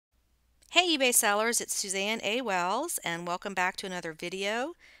Hey eBay sellers, it's Suzanne A. Wells and welcome back to another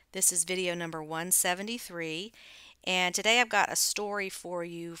video. This is video number 173 and today I've got a story for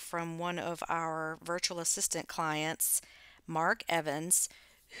you from one of our virtual assistant clients, Mark Evans,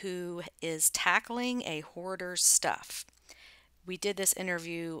 who is tackling a hoarder's stuff. We did this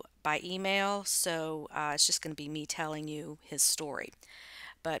interview by email, so it's just going to be me telling you his story.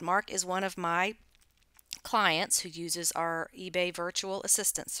 But Mark is one of my clients who uses our eBay virtual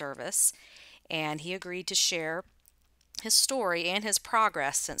assistant service, and he agreed to share his story and his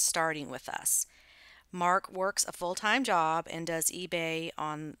progress since starting with us. Mark works a full-time job and does eBay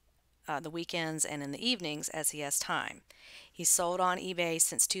on the weekends and in the evenings as he has time. He's sold on eBay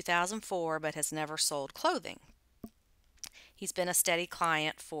since 2004 but has never sold clothing. He's been a steady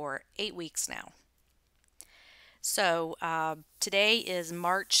client for 8 weeks now. So today is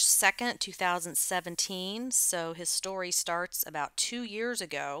March 2nd, 2017. So his story starts about 2 years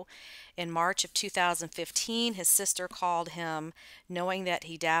ago. In March of 2015, his sister called him knowing that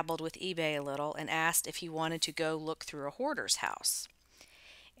he dabbled with eBay a little and asked if he wanted to go look through a hoarder's house.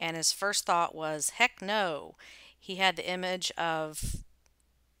 And his first thought was, heck no. He had the image of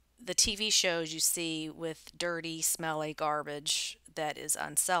the TV shows you see with dirty, smelly garbage that is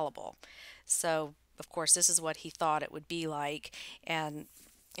unsellable. So of course, this is what he thought it would be like. And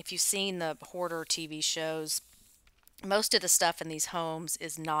if you've seen the hoarder TV shows, most of the stuff in these homes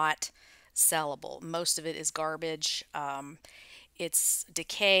is not sellable. Most of it is garbage. It's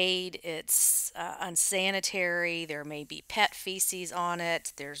decayed, it's unsanitary, there may be pet feces on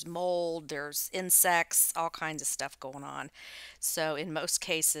it, there's mold, there's insects, all kinds of stuff going on. So in most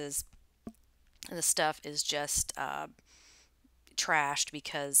cases, the stuff is just trashed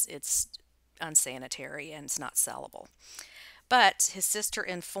because it's unsanitary and it's not sellable. But his sister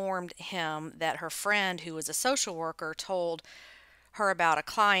informed him that her friend, who was a social worker, told her about a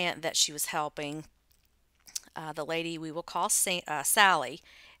client that she was helping. The lady we will call Sally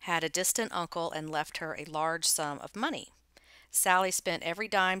had a distant uncle and left her a large sum of money. Sally spent every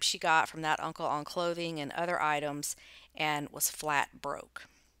dime she got from that uncle on clothing and other items and was flat broke.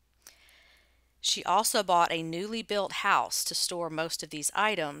 She also bought a newly built house to store most of these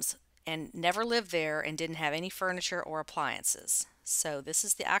items and never lived there and didn't have any furniture or appliances. So this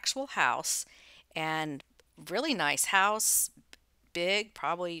is the actual house, and really nice house, big,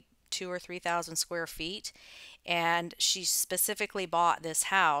 probably 2 or 3 thousand square feet, and she specifically bought this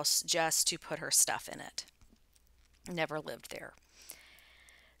house just to put her stuff in it. Never lived there.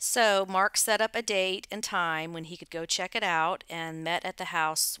 So Mark set up a date and time when he could go check it out and met at the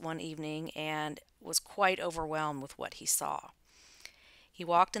house one evening and was quite overwhelmed with what he saw. He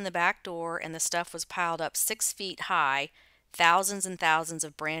walked in the back door and the stuff was piled up 6 feet high, thousands and thousands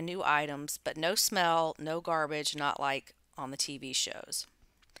of brand new items, but no smell, no garbage, not like on the TV shows.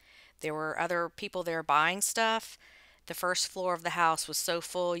 There were other people there buying stuff. The first floor of the house was so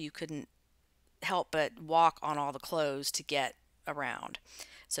full you couldn't help but walk on all the clothes to get around.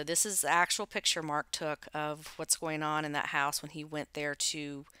 So this is the actual picture Mark took of what's going on in that house when he went there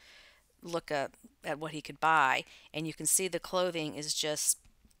to look at what he could buy, and you can see the clothing is just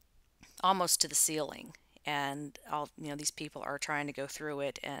almost to the ceiling, and all these people are trying to go through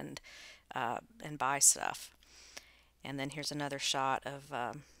it and buy stuff. And then here's another shot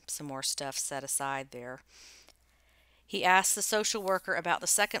of some more stuff set aside there. He asked the social worker about the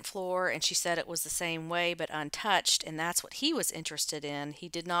second floor, and she said it was the same way but untouched, and that's what he was interested in. He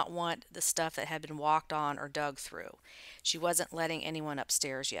did not want the stuff that had been walked on or dug through. She wasn't letting anyone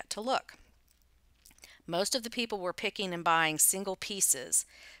upstairs yet to look. Most of the people were picking and buying single pieces,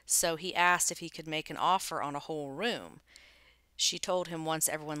 so he asked if he could make an offer on a whole room. She told him once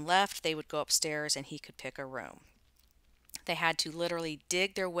everyone left, they would go upstairs and he could pick a room. They had to literally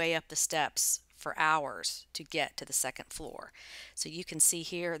dig their way up the steps for hours to get to the second floor. So you can see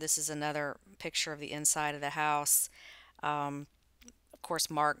here, this is another picture of the inside of the house. Of course,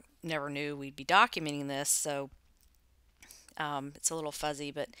 Mark never knew we'd be documenting this, so it's a little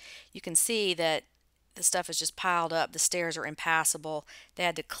fuzzy, but you can see that the stuff is just piled up. The stairs are impassable. They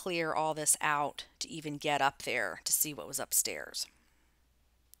had to clear all this out to even get up there to see what was upstairs.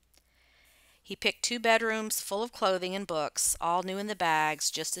 He picked 2 bedrooms full of clothing and books, all new in the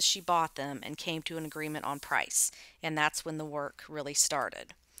bags, just as she bought them, and came to an agreement on price. And that's when the work really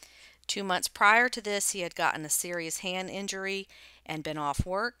started. 2 months prior to this, he had gotten a serious hand injury and been off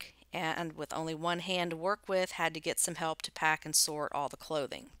work, and with only one hand to work with, had to get some help to pack and sort all the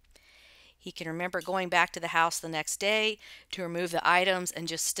clothing. He can remember going back to the house the next day to remove the items and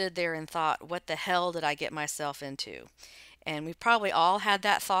just stood there and thought, what the hell did I get myself into? And we've probably all had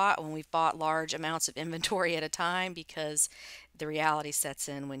that thought when we've bought large amounts of inventory at a time, because the reality sets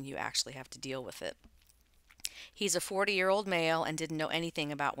in when you actually have to deal with it. He's a 40-year-old male and didn't know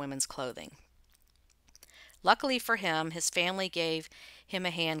anything about women's clothing. Luckily for him, his family gave him a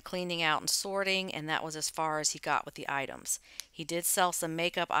hand cleaning out and sorting, and that was as far as he got with the items. He did sell some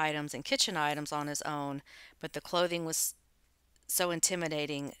makeup items and kitchen items on his own, but the clothing was so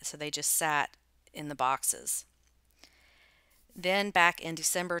intimidating, so they just sat in the boxes. Then, back in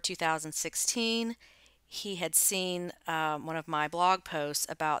December 2016, he had seen one of my blog posts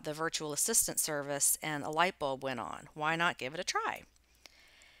about the virtual assistant service, and a light bulb went on. Why not give it a try?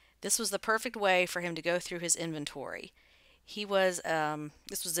 This was the perfect way for him to go through his inventory. This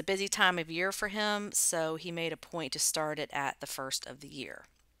was a busy time of year for him, so he made a point to start it at the first of the year.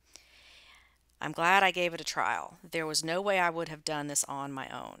 I'm glad I gave it a trial. There was no way I would have done this on my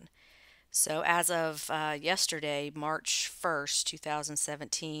own. So as of yesterday, March 1st,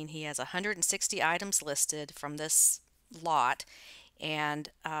 2017, he has 160 items listed from this lot, and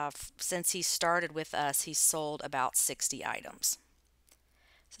since he started with us, he's sold about 60 items.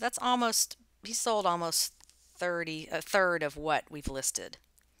 So that's he sold almost a third of what we've listed.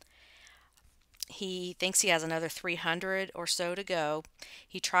 He thinks he has another 300 or so to go.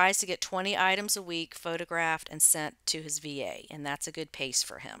 He tries to get 20 items a week photographed and sent to his VA, and that's a good pace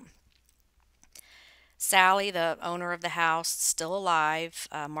for him. Sally, the owner of the house, still alive.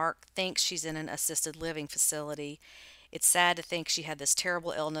 Mark thinks she's in an assisted living facility. It's sad to think she had this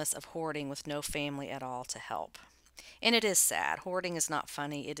terrible illness of hoarding with no family at all to help. And it is sad. Hoarding is not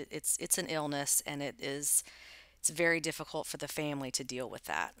funny. It's an illness, and it's very difficult for the family to deal with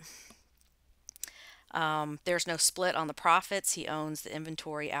that. There's no split on the profits. He owns the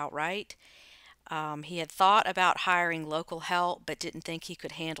inventory outright. He had thought about hiring local help, but didn't think he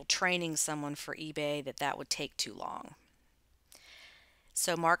could handle training someone for eBay, that would take too long.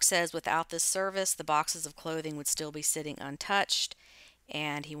 So Mark says without this service, the boxes of clothing would still be sitting untouched,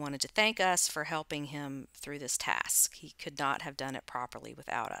 and he wanted to thank us for helping him through this task. He could not have done it properly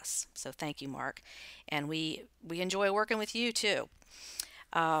without us. So thank you, Mark. And we enjoy working with you too.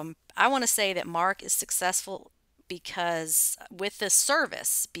 I want to say that Mark is successful with this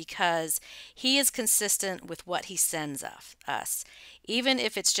service because he is consistent with what he sends us. Even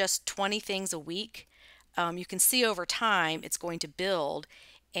if it's just 20 things a week, you can see over time it's going to build,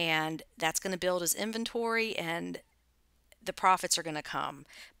 and that's going to build his inventory, and the profits are going to come.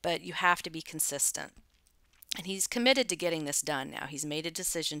 But you have to be consistent. And he's committed to getting this done now. He's made a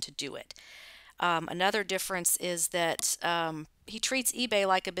decision to do it. Another difference is that he treats eBay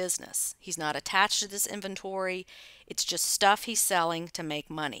like a business. He's not attached to this inventory. It's just stuff he's selling to make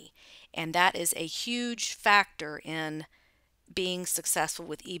money. And that is a huge factor in being successful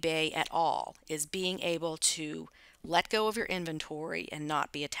with eBay at all, is being able to let go of your inventory and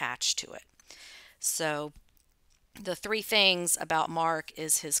not be attached to it. So the three things about Mark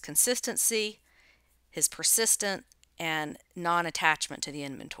is his consistency, his persistent, and non-attachment to the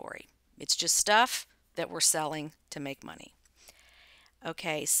inventory. It's just stuff that we're selling to make money.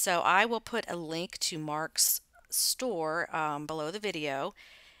 Okay, so I will put a link to Mark's store below the video.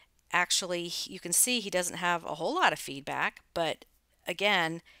 Actually, you can see he doesn't have a whole lot of feedback, but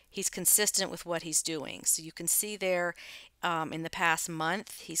again, he's consistent with what he's doing. So you can see there in the past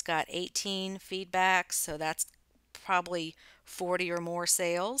month, he's got 18 feedbacks, so that's probably 40 or more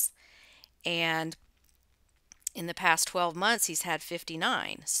sales. And in the past 12 months, he's had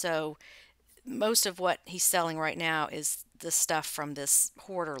 59. So most of what he's selling right now is the stuff from this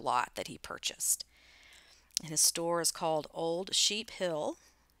Hoarder lot that he purchased. And his store is called Old Sheep Hill.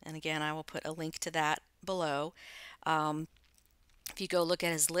 And again, I will put a link to that below. If you go look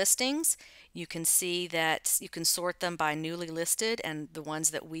at his listings, you can see that you can sort them by newly listed, and the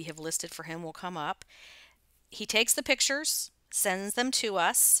ones that we have listed for him will come up. He takes the pictures, sends them to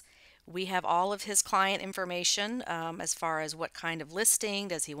us. We have all of his client information as far as what kind of listing,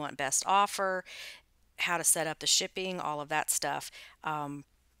 does he want best offer, how to set up the shipping, all of that stuff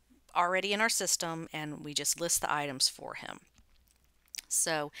already in our system, and we just list the items for him.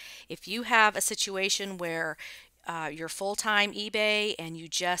 So if you have a situation where you're full-time eBay and you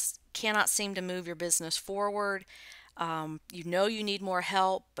just cannot seem to move your business forward, you know you need more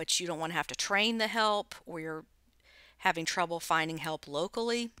help, but you don't want to have to train the help, or you're having trouble finding help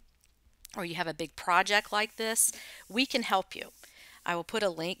locally, or you have a big project like this, we can help you. I will put a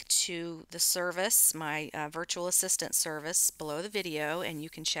link to the service, my virtual assistant service, below the video, and you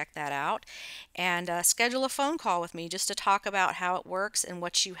can check that out. And schedule a phone call with me just to talk about how it works and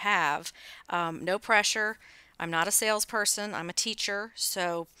what you have. No pressure. I'm not a salesperson. I'm a teacher,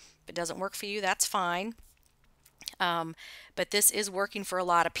 so if it doesn't work for you, that's fine. But this is working for a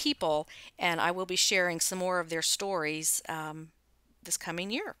lot of people, and I will be sharing some more of their stories this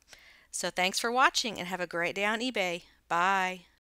coming year. So thanks for watching and have a great day on eBay. Bye.